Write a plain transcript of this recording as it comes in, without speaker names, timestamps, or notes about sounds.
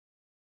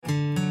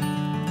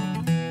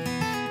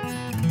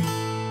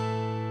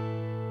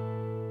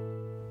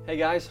Hey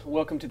guys,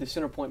 welcome to the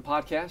Centerpoint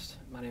Podcast.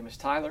 My name is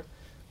Tyler.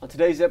 On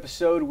today's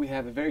episode, we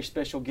have a very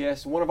special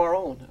guest, one of our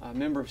own, a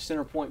member of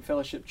Centerpoint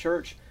Fellowship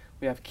Church.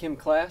 We have Kim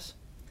Class.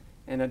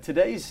 And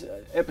today's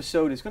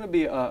episode is going to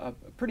be a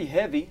pretty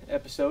heavy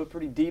episode,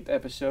 pretty deep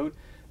episode.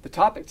 The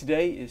topic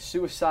today is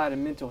suicide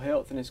and mental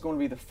health, and it's going to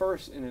be the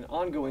first in an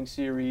ongoing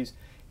series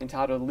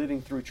entitled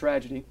Living Through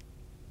Tragedy.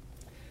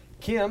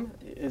 Kim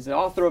is the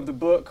author of the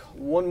book,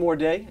 One More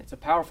Day. It's a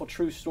powerful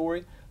true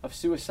story of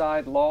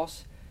suicide,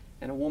 loss,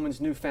 and a woman's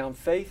newfound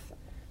faith.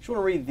 Just want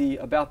to read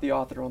about the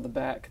author on the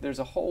back. There's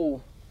a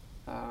whole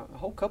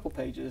couple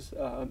pages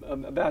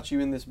about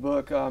you in this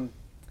book, but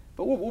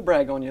we'll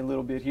brag on you a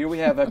little bit here. We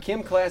have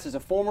Kim Class is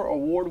a former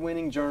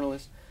award-winning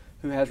journalist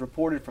who has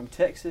reported from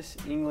Texas,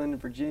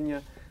 England,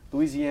 Virginia,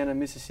 Louisiana,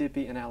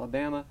 Mississippi, and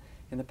Alabama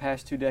in the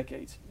past 2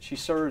 decades. She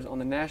serves on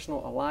the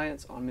National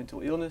Alliance on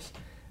Mental Illness,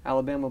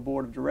 Alabama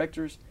Board of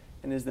Directors,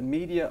 and is the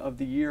Media of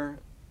the Year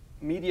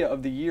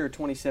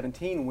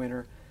 2017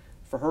 winner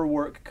for her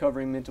work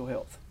covering mental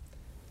health.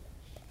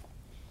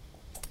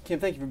 Kim,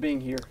 thank you for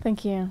being here.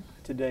 Thank you.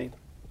 Today.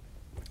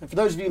 And for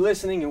those of you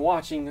listening and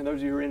watching, and those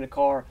of you who are in the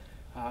car,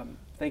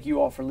 thank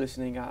you all for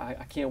listening.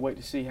 I can't wait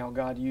to see how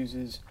God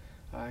uses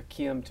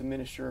Kim to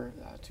minister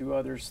to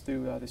others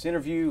through this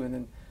interview and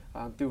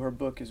then through her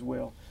book as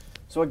well.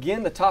 So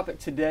again, the topic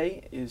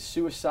today is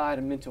suicide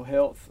and mental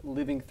health,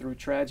 living through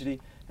tragedy,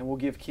 and we'll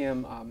give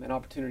Kim an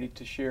opportunity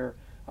to share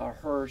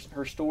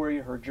her story,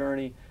 her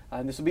journey.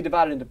 And this will be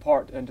divided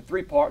into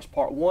 3 parts.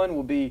 Part 1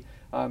 will be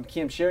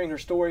Kim sharing her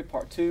story.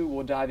 Part 2,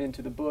 we'll dive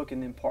into the book.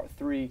 And then Part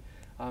 3,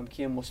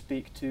 Kim will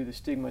speak to the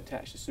stigma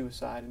attached to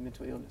suicide and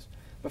mental illness.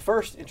 But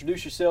first,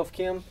 introduce yourself,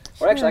 Kim.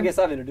 Sure. Or actually, I guess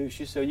I've introduced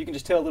you, so you can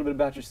just tell a little bit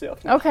about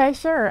yourself. Okay,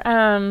 sure.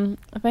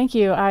 Thank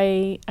you.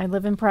 I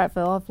live in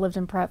Prattville. I've lived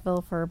in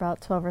Prattville for about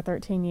 12 or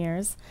 13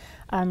 years.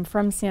 I'm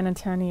from San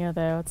Antonio,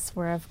 though. It's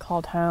where I've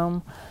called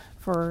home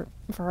for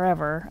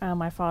forever.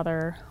 My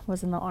father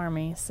was in the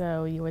Army,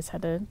 so you always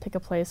had to pick a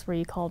place where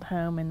you called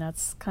home, and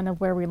that's kind of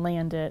where we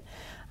landed.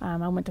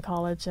 I went to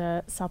college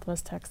at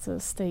Southwest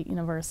Texas State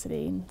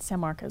University in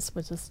San Marcos,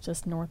 which is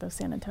just north of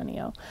San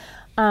Antonio.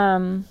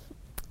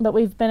 But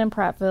we've been in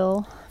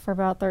Prattville for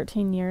about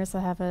 13 years.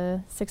 I have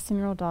a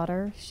 16-year-old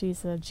daughter.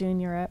 She's a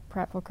junior at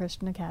Prattville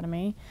Christian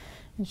Academy,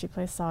 and she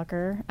plays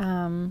soccer.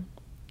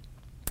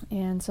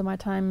 And so my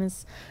time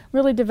is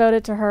really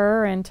devoted to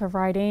her and to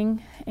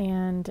writing,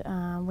 and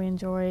we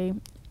enjoy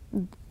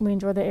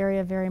the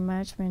area very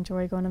much. We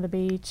enjoy going to the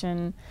beach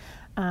and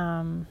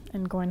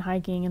going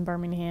hiking in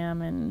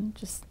Birmingham and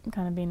just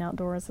kind of being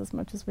outdoors as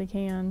much as we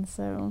can.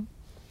 So,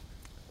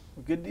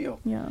 Well, good deal.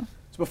 Yeah.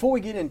 So before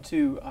we get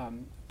into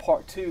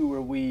Part 2,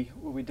 where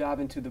we dive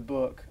into the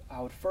book,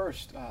 I would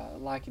first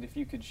like it if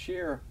you could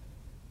share.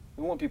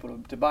 We want people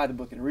to buy the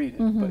book and read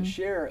it, but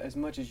share as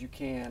much as you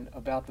can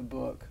about the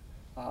book.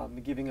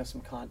 Giving us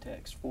some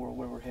context for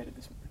where we're headed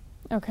this morning.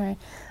 Okay.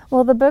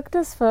 Well, the book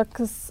does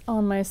focus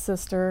on my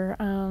sister,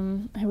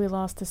 who we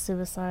lost to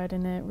suicide,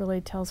 and it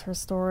really tells her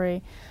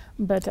story.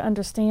 But to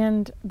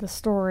understand the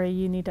story,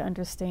 you need to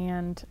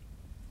understand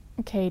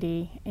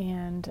Katie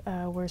and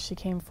where she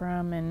came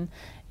from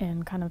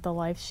and kind of the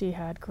life she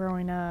had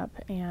growing up.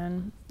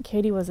 And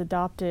Katie was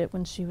adopted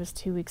when she was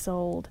 2 weeks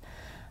old.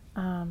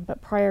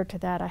 But prior to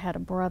that, I had a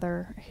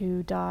brother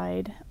who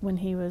died when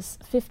he was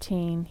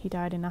 15. He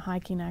died in a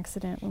hiking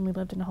accident when we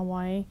lived in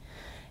Hawaii,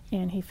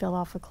 and he fell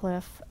off a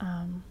cliff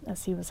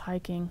as he was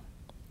hiking.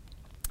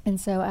 And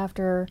so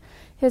after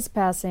his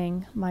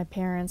passing, my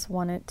parents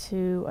wanted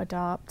to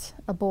adopt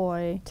a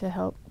boy to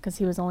help, because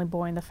he was the only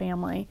boy in the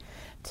family,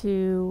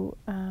 to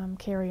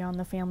carry on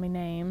the family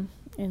name.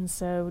 And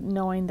so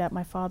knowing that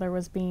my father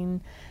was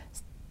being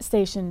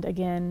stationed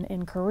again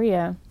in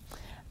Korea,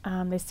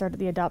 they started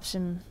the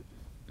adoption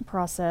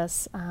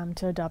process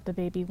to adopt a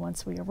baby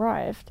once we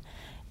arrived.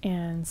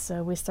 And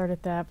so we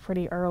started that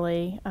pretty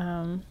early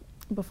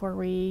before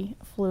we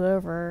flew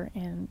over.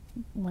 And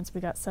once we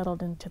got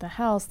settled into the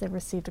house, they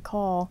received a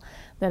call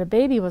that a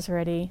baby was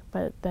ready,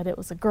 but that it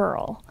was a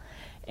girl.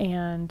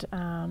 And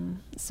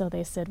so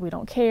they said, we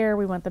don't care,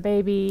 we want the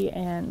baby.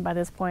 And by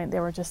this point, they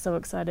were just so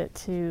excited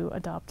to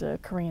adopt a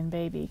Korean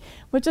baby,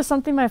 which is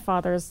something my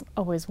father's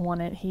always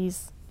wanted.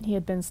 He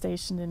had been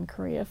stationed in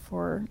Korea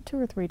for 2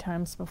 or 3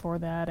 times before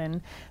that,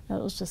 and that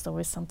was just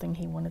always something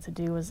he wanted to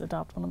do, was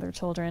adopt one of their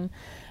children.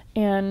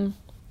 And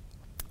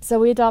so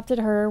we adopted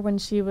her when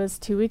she was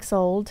 2 weeks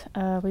old.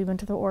 We went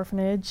to the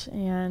orphanage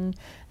and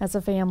as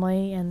a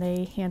family, and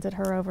they handed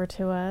her over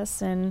to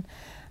us. And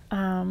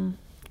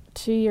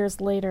 2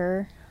 years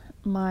later,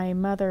 my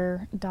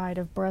mother died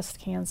of breast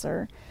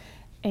cancer.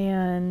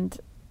 And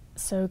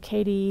so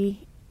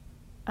Katie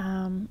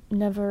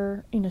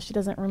never, she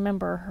doesn't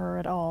remember her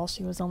at all.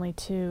 She was only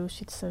 2,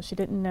 so she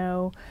didn't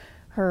know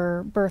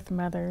her birth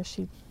mother.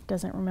 She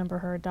doesn't remember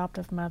her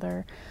adoptive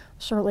mother.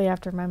 Shortly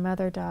after my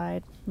mother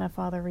died, my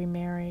father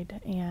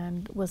remarried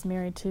and was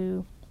married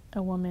to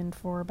a woman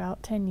for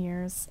about 10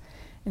 years.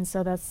 And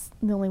so that's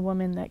the only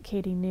woman that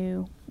Katie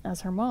knew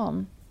as her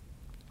mom.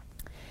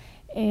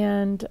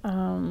 And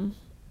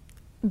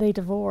they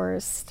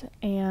divorced,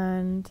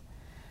 and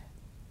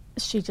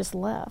she just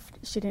left.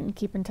 She didn't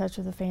keep in touch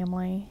with the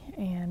family,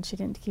 and she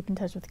didn't keep in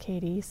touch with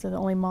Katie. So the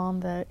only mom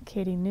that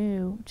Katie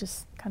knew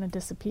just kind of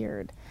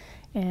disappeared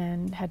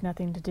and had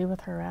nothing to do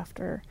with her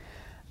after,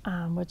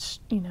 which,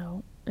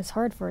 is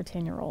hard for a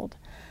 10-year-old.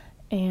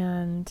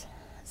 And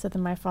so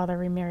then my father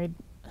remarried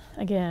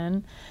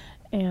again,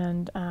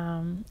 and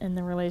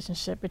the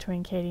relationship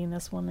between Katie and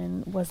this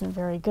woman wasn't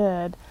very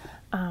good.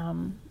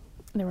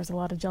 There was a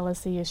lot of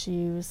jealousy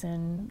issues,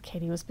 and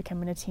Katie was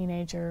becoming a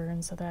teenager,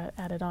 and so that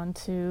added on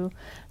to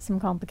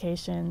some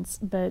complications.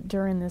 But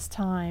during this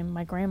time,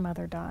 my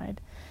grandmother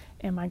died,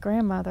 and my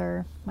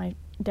grandmother, my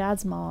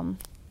dad's mom,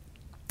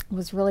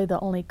 was really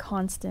the only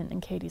constant in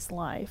Katie's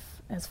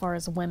life as far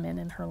as women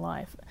in her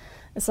life.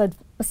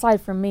 Aside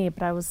from me,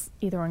 but I was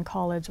either in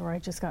college or I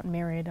just got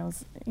married. I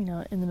was, in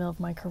the middle of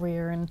my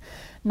career and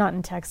not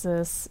in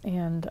Texas,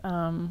 and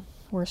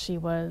where she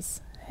was.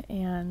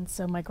 And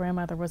so my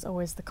grandmother was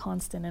always the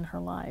constant in her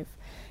life.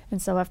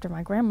 And so after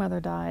my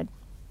grandmother died,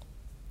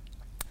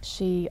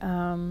 she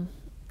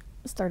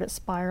started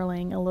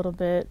spiraling a little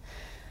bit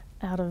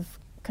out of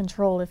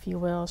control, if you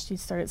will. She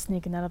started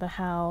sneaking out of the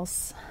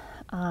house.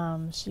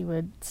 She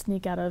would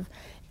sneak out of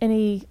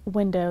any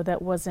window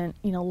that wasn't,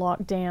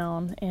 locked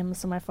down. And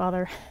so my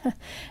father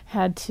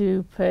had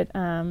to put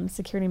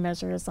security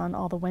measures on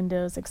all the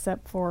windows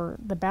except for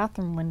the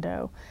bathroom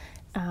window.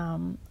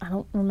 I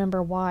don't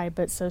remember why,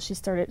 but so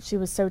she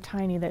was so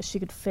tiny that she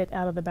could fit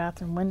out of the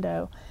bathroom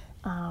window.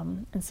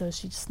 And so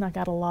she snuck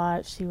out a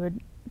lot. She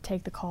would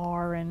take the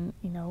car and,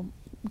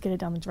 get it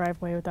down the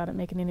driveway without it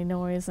making any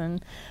noise.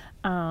 And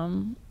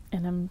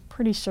I'm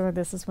pretty sure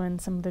this is when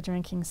some of the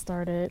drinking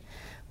started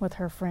with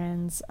her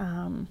friends.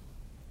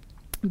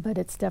 But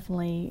it's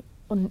definitely,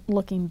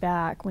 looking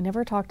back, we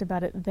never talked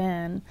about it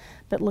then,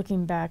 but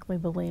looking back, we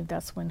believe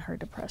that's when her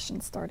depression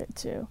started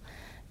too.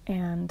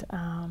 And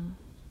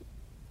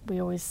we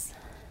always,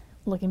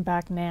 looking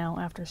back now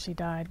after she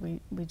died,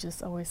 we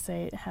just always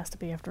say it has to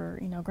be after,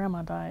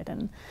 Grandma died,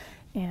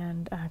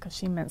 and because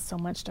she meant so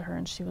much to her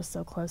and she was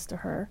so close to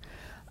her.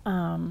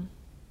 And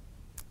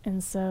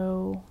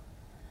so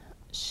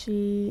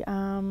she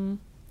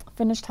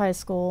finished high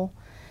school,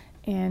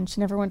 and she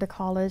never went to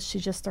college. She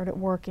just started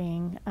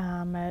working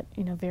at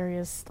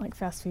various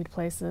fast food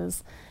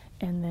places,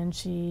 and then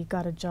she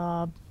got a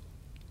job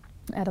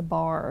at a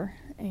bar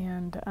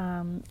and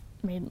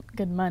made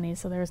good money,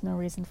 so there was no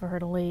reason for her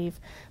to leave.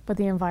 But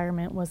the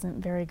environment wasn't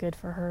very good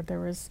for her.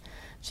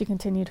 She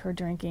continued her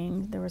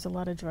drinking. There was a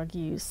lot of drug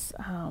use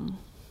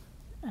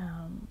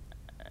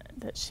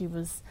that she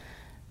was,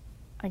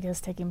 I guess,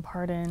 taking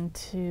part in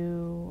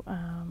to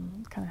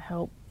kind of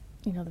help,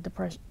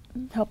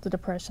 help the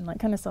depression,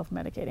 kind of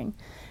self-medicating.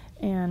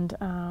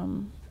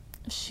 And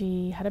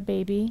she had a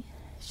baby.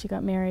 She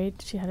got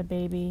married. She had a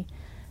baby.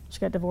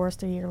 She got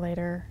divorced a year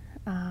later.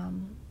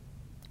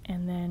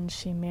 And then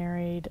she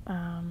married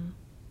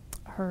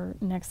her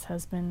next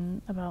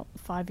husband about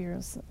 5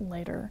 years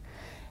later.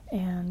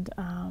 And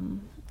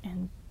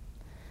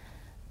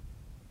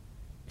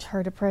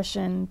her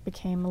depression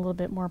became a little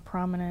bit more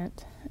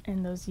prominent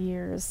in those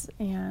years.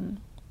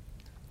 And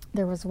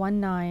there was one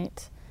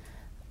night,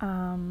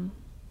 and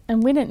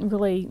we didn't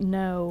really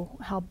know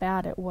how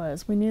bad it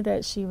was. We knew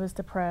that she was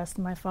depressed.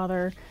 My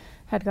father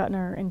had gotten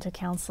her into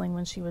counseling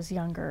when she was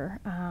younger,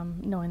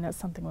 knowing that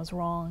something was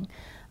wrong.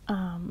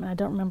 And I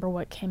don't remember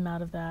what came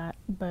out of that,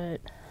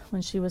 but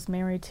when she was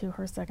married to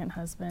her second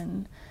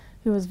husband,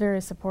 who was very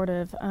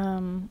supportive,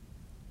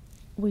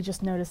 we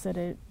just noticed that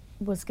it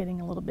was getting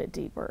a little bit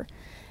deeper.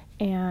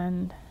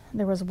 And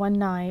there was one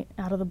night,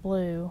 out of the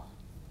blue,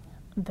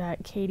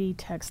 that Katie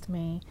texted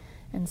me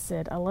and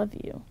said, "I love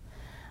you."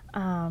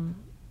 And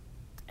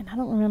I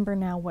don't remember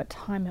now what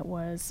time it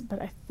was, but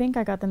I think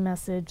I got the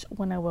message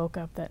when I woke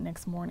up that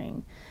next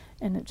morning,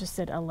 and it just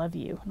said, "I love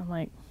you." And I'm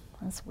like,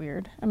 that's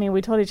weird. I mean,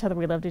 we told each other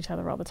we loved each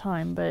other all the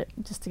time, but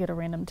just to get a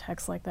random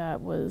text like that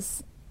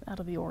was out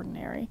of the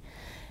ordinary.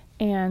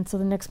 And so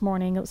the next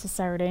morning, it was a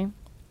Saturday,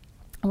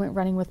 I went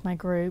running with my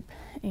group,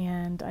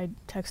 and I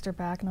texted her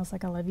back, and I was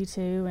like, "I love you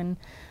too, and,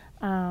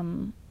 how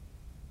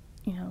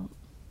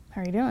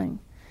are you doing?"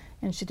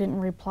 And she didn't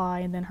reply,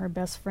 and then her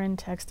best friend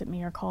texted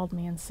me or called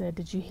me and said,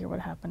 "Did you hear what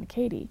happened to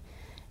Katie?"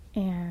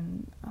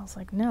 And I was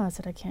like, "No." I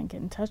said, "I can't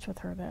get in touch with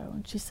her, though."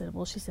 And she said,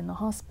 "Well, she's in the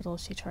hospital.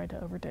 She tried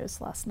to overdose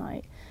last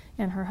night."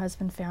 And her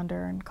husband found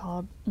her and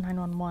called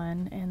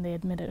 911, and they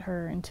admitted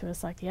her into a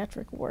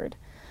psychiatric ward.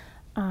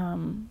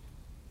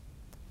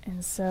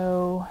 And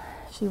so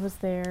she was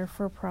there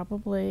for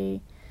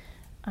probably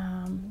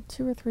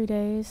 2 or 3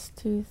 days,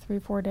 2, 3,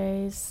 4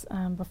 days,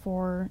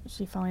 before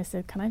she finally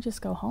said, "Can I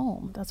just go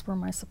home? That's where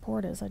my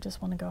support is. I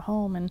just want to go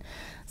home." And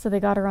so they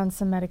got her on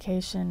some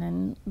medication,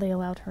 and they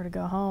allowed her to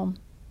go home.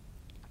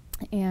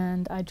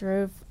 And I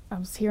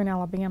was here in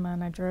Alabama,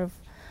 and I drove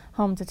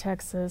home to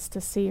Texas to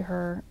see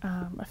her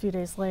a few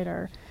days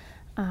later.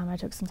 I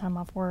took some time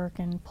off work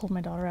and pulled my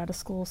daughter out of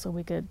school so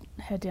we could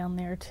head down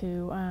there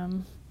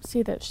to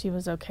see that she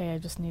was okay. I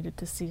just needed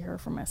to see her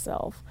for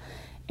myself.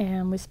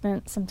 And we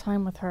spent some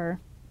time with her.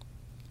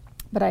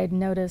 But I had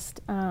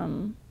noticed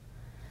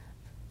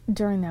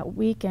during that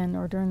weekend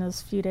or during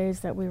those few days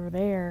that we were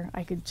there,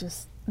 I could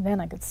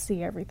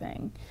see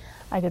everything.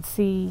 I could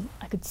see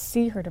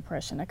her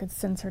depression. I could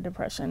sense her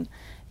depression,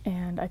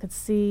 and I could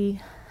see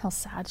how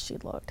sad she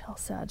looked, how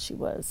sad she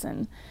was,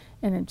 and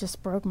it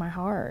just broke my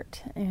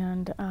heart.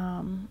 And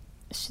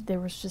there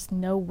was just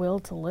no will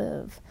to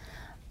live.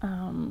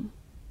 And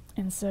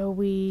so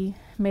we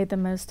made the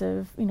most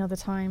of, the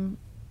time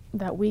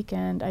that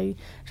weekend. I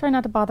tried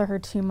not to bother her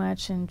too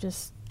much and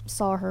just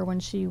saw her when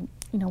she,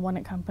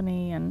 wanted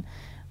company, and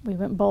we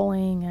went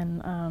bowling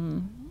and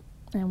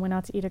went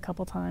out to eat a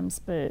couple times,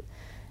 but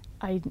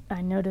I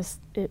noticed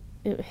it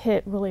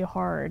hit really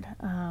hard.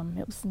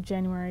 It was in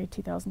January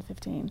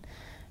 2015,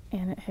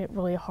 and it hit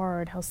really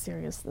hard how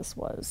serious this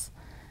was.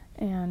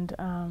 And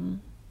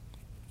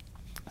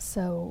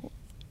so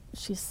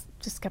she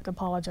just kept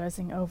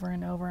apologizing over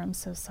and over. I'm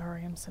so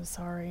sorry.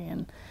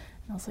 And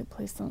I was like,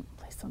 please don't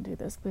do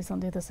this. Please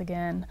don't do this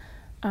again.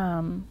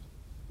 And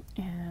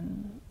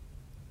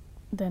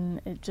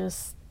then it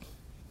just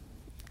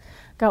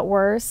got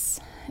worse,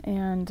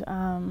 and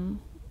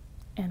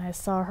I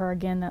saw her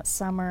again that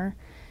summer,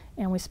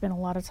 and we spent a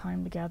lot of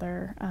time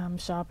together,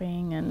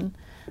 shopping and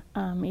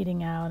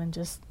eating out and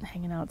just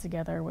hanging out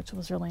together, which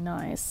was really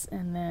nice.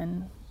 And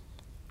then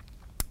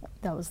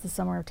that was the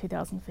summer of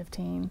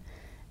 2015,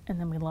 and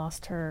then we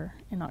lost her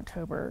in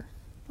October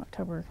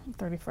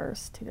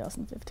 31st,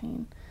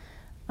 2015.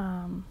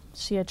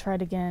 She had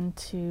tried again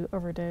to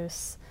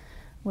overdose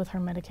with her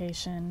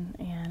medication,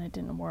 and it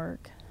didn't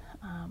work.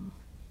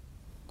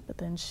 But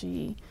then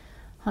she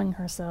hung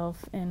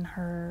herself in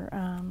her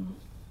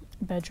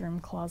bedroom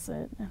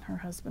closet, and her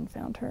husband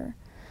found her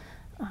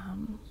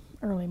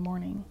early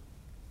morning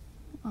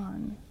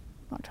on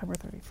October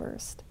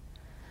 31st.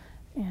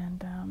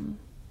 And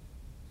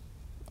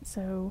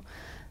so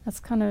that's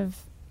kind of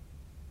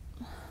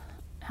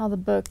how the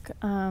book,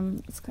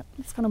 it's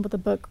kind of what the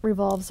book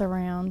revolves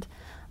around,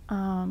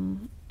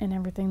 and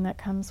everything that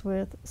comes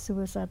with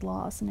suicide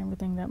loss and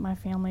everything that my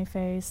family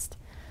faced.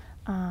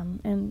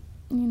 And,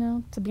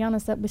 to be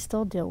honest, that we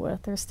still deal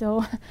with. There's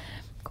still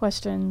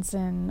questions,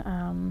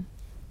 and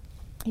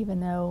even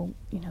though,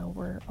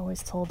 we're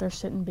always told there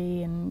shouldn't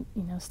be, and,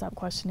 stop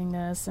questioning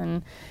this,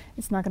 and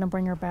it's not going to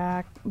bring her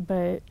back,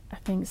 but I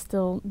think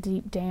still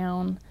deep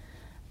down,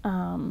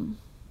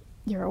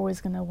 you're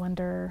always going to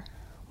wonder,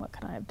 what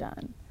could I have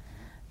done?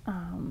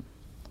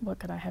 What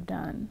could I have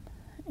done?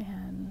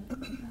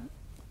 And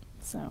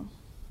so.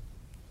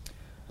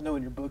 I know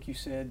in your book you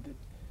said that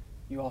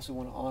you also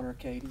want to honor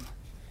Katie.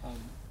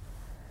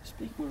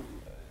 Speak,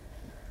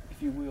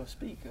 if you will, as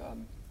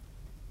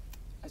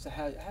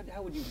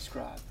how would you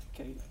describe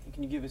Katie?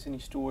 Can you give us any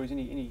stories,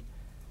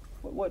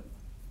 what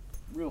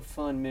real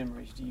fun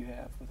memories do you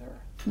have with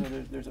her?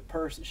 There's a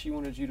purse that she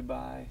wanted you to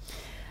buy.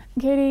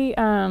 Katie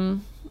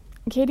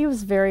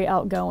was very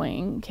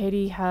outgoing.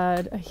 Katie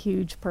had a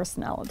huge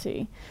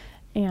personality.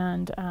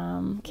 And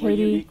Katie... Were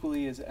you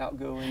equally as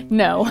outgoing?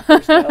 No.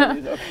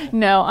 Okay.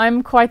 No,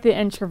 I'm quite the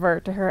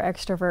introvert to her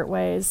extrovert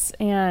ways.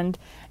 And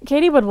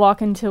Katie would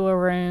walk into a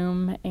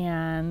room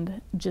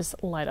and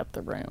just light up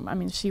the room. I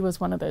mean, she was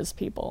one of those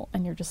people.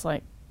 And you're just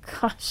like,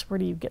 gosh, where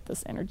do you get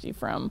this energy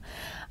from?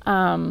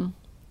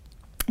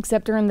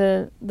 Except during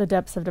the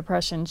depths of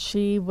depression,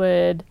 she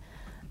would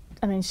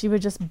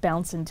just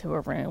bounce into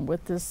a room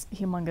with this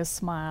humongous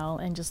smile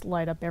and just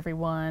light up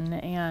everyone.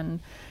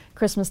 And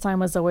Christmas time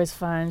was always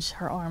fun.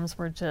 Her arms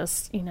were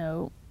just,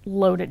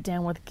 loaded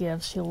down with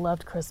gifts. She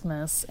loved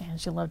Christmas, and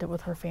she loved it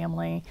with her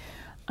family.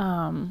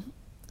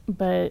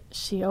 But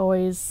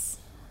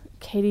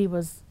Katie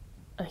was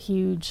a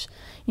huge,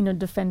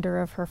 defender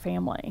of her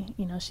family.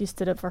 She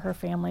stood up for her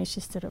family. She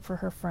stood up for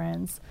her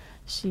friends.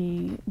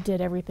 She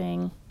did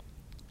everything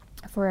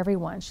for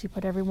everyone. She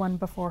put everyone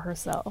before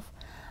herself.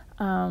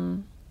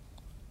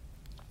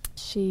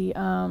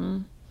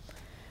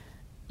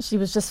 She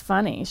was just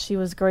funny. She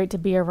was great to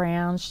be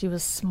around. She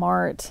was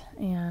smart,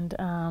 and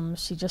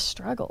she just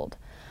struggled,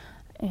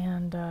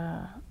 and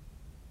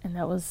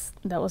that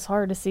was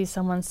hard to see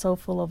someone so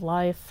full of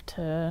life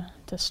to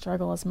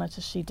struggle as much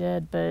as she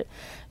did. But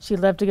she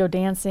loved to go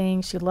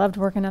dancing. She loved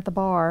working at the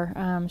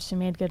bar. She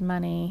made good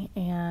money,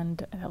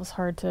 and that was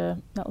hard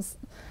to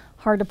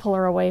pull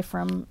her away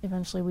from.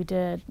 Eventually we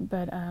did,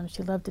 but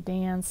she loved to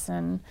dance,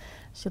 and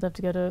she loved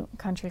to go to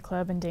country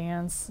club and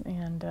dance,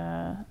 and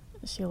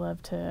she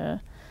loved to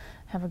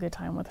have a good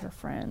time with her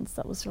friends.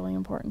 That was really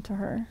important to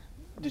her.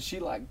 Did she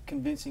like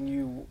convincing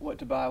you what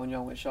to buy when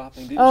y'all went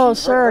shopping?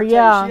 Sure,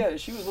 yeah.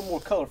 She was a little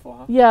more colorful,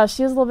 huh? Yeah,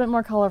 she was a little bit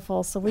more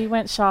colorful. So we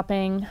went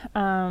shopping.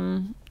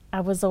 I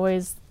was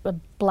always a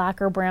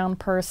black or brown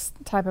purse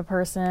type of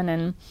person,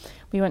 and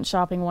we went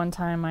shopping one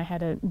time. I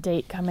had a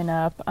date coming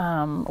up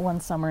one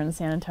summer in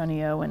San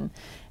Antonio, and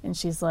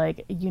she's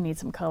like, you need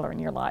some color in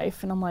your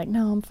life. And I'm like,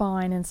 no, I'm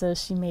fine. And so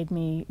she made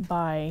me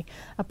buy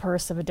a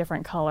purse of a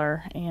different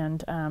color,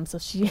 and so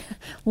she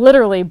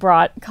literally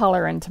brought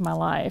color into my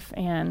life.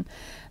 And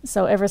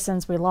so ever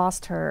since we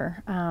lost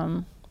her,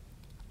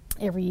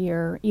 every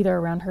year, either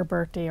around her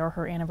birthday or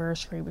her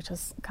anniversary, which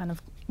is kind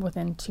of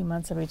within 2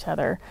 months of each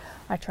other.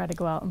 I try to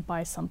go out and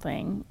buy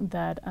something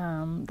that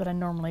that I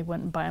normally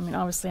wouldn't buy. I mean,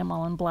 obviously I'm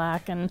all in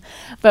black,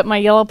 but my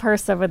yellow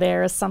purse over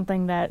there is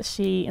something that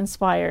she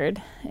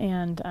inspired,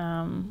 and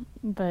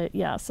but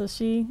yeah, so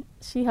she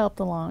helped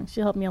along.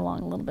 She helped me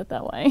along a little bit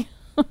that way.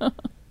 So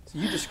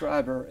you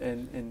describe her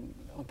in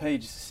on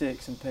page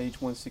 6 and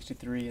page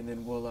 163, and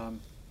then we'll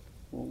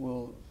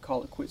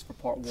call it quits for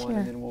part 1, Sure.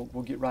 and then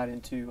we'll get right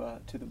into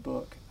to the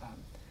book.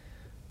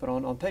 But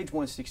on page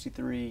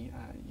 163,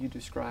 you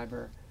describe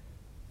her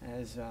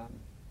as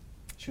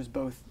she was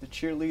both the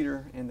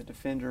cheerleader and the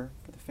defender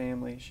for the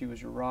family. She was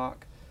your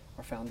rock,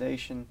 our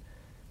foundation.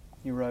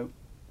 You wrote,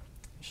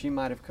 "She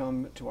might have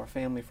come to our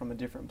family from a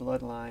different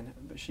bloodline,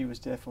 but she was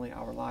definitely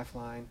our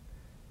lifeline.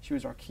 She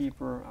was our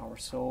keeper, our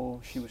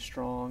soul. She was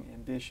strong,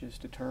 ambitious,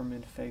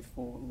 determined,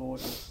 faithful, loyal,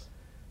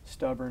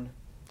 stubborn,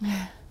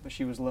 but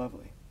she was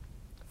lovely.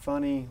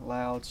 Funny,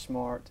 loud,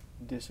 smart,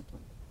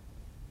 disciplined."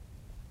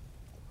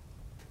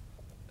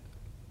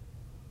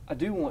 I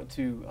do want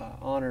to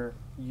honor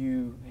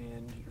you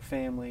and your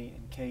family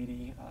and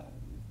Katie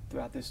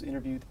throughout this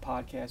interview, the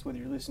podcast, whether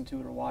you're listening to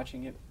it or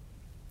watching it.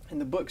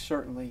 And the book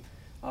certainly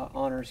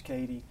honors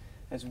Katie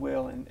as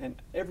well.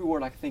 And every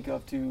word I can think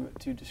of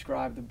to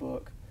describe the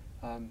book,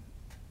 I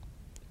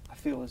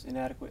feel is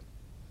inadequate.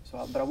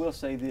 But I will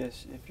say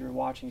this: if you're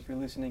watching, if you're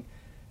listening,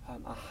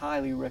 I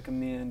highly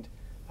recommend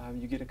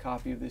you get a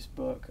copy of this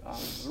book.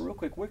 But real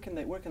quick, where can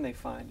they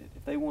find it?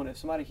 If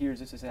somebody hears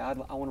this and say, I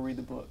want to read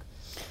the book,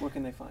 where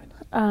can they find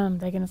it?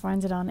 They can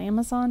find it on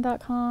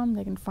Amazon.com.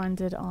 They can find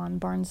it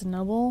on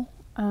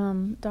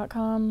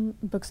BarnesandNoble.com.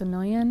 Books A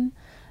Million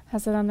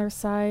has it on their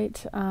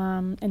site.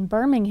 In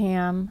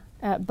Birmingham,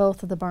 at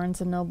both of the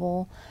Barnes and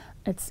Noble,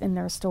 it's in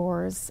their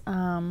stores.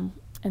 And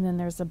then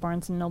there's a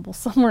Barnes and Noble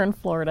somewhere in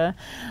Florida,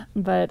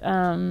 but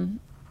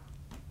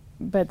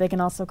they can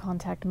also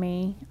contact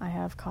me. I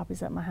have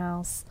copies at my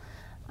house.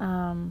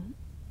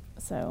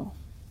 So.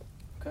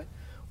 Okay,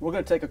 we're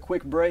going to take a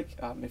quick break.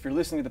 If you're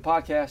listening to the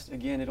podcast,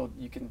 again, it'll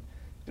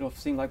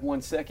seem like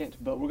 1 second,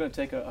 but we're going to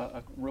take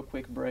a real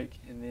quick break,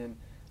 and then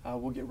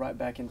we'll get right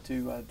back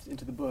into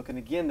the book. And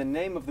again, the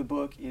name of the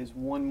book is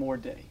One More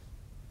Day.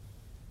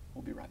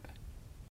 We'll be right back.